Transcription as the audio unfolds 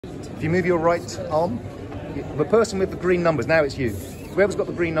If you move your right arm, the person with the green numbers, now it's you. Whoever's got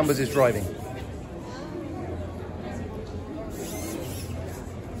the green numbers is driving.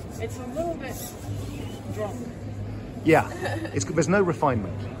 It's a little bit drunk. Yeah, there's no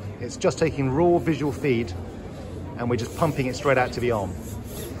refinement. It's just taking raw visual feed and we're just pumping it straight out to the arm.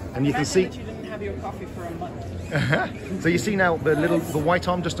 And you can see that you didn't have your coffee for a month. So you see now the white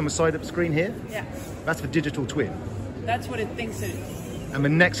arm just on the side of the screen here? Yeah. That's the digital twin. That's what it thinks it is. And the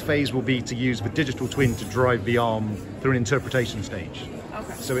next phase will be to use the digital twin to drive the arm through an interpretation stage.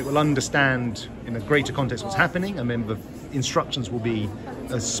 Okay. So it will understand in a greater context what's happening, and then the instructions will be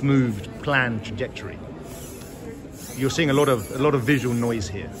a smooth, planned trajectory. You're seeing a lot of visual noise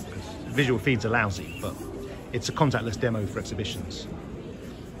here. Visual feeds are lousy, but it's a contactless demo for exhibitions.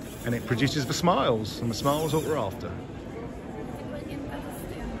 And it produces the smiles, and the smiles are what we're after.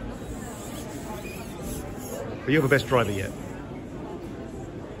 But you're the best driver yet.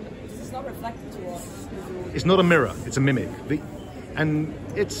 It's not reflected to us. It's not a mirror, it's a mimic. And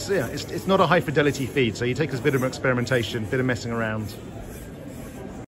it's not a high fidelity feed, so you take this bit of experimentation, bit of messing around,